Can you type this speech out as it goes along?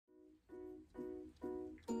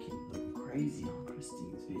crazy on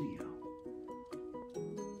Christine's video.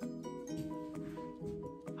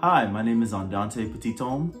 Hi, my name is Andante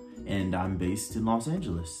Petit-Homme, and I'm based in Los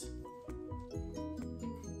Angeles.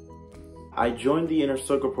 I joined the Inner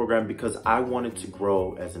Circle program because I wanted to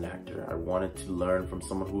grow as an actor. I wanted to learn from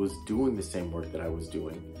someone who was doing the same work that I was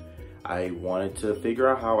doing. I wanted to figure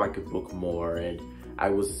out how I could book more, and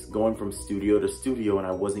I was going from studio to studio and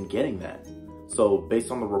I wasn't getting that. So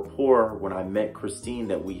based on the rapport when I met Christine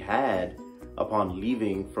that we had upon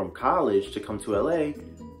leaving from college to come to LA,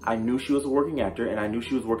 I knew she was a working actor and I knew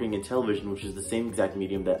she was working in television, which is the same exact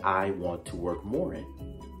medium that I want to work more in.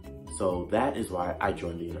 So that is why I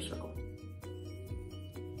joined the Inner Circle.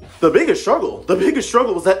 The biggest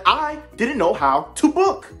struggle was that I didn't know how to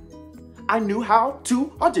book. I knew how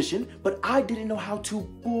to audition, but I didn't know how to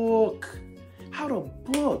book. How to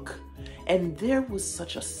book. And there was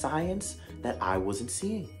such a science that I wasn't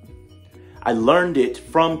seeing. I learned it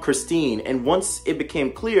from Christine, and once it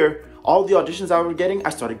became clear, all the auditions I was getting, I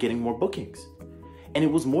started getting more bookings. And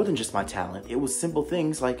it was more than just my talent. It was simple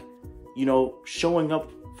things like, you know, showing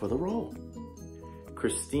up for the role.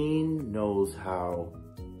 Christine knows how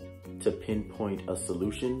to pinpoint a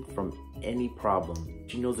solution from any problem.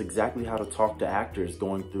 She knows exactly how to talk to actors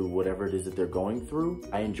going through whatever it is that they're going through.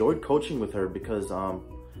 I enjoyed coaching with her because,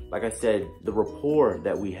 like I said, the rapport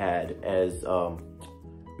that we had as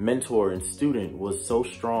mentor and student was so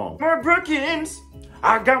strong. More bookings!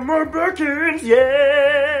 I got more bookings,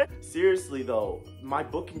 yeah! Seriously though, my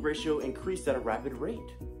booking ratio increased at a rapid rate.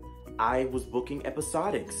 I was booking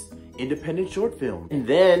episodics, independent short film. And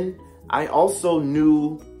then I also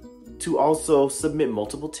knew to also submit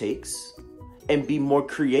multiple takes and be more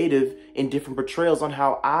creative in different portrayals on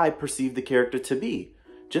how I perceive the character to be.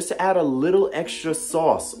 Just to add a little extra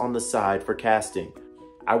sauce on the side for casting.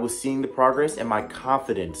 I was seeing the progress, and my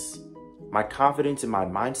confidence in my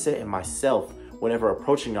mindset and myself whenever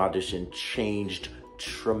approaching audition changed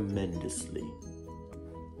tremendously.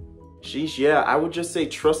 Sheesh, yeah, I would just say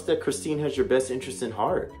trust that Christine has your best interest in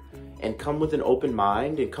heart and come with an open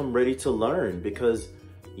mind and come ready to learn, because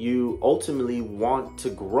you ultimately want to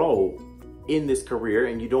grow in this career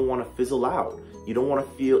and you don't want to fizzle out. You don't want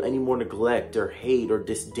to feel any more neglect or hate or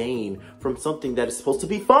disdain from something that is supposed to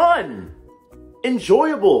be fun,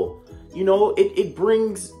 enjoyable. You know, it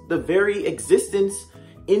brings the very existence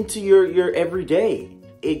into your everyday.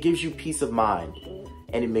 It gives you peace of mind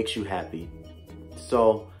and it makes you happy.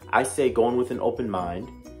 So I say going with an open mind.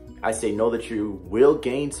 I say know that you will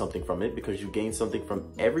gain something from it, because you gain something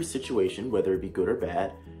from every situation, whether it be good or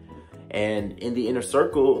bad. And in the Inner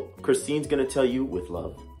Circle, Christine's gonna tell you with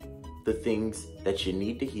love the things that you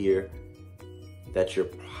need to hear, that you're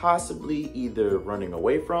possibly either running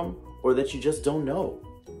away from or that you just don't know.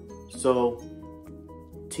 So,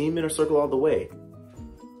 Team Inner Circle all the way.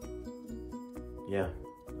 Yeah,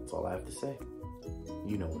 that's all I have to say.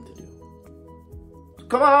 You know what to do.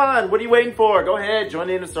 Come on, what are you waiting for? Go ahead, join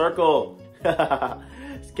the Inner Circle.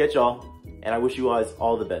 Catch y'all, and I wish you guys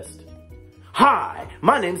all the best. Hi,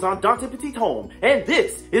 my name's Andante Petit-Homme, and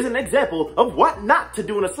this is an example of what not to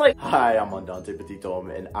do in a slave. Hi, I'm Andante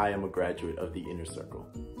Petit-Homme, and I am a graduate of the Inner Circle.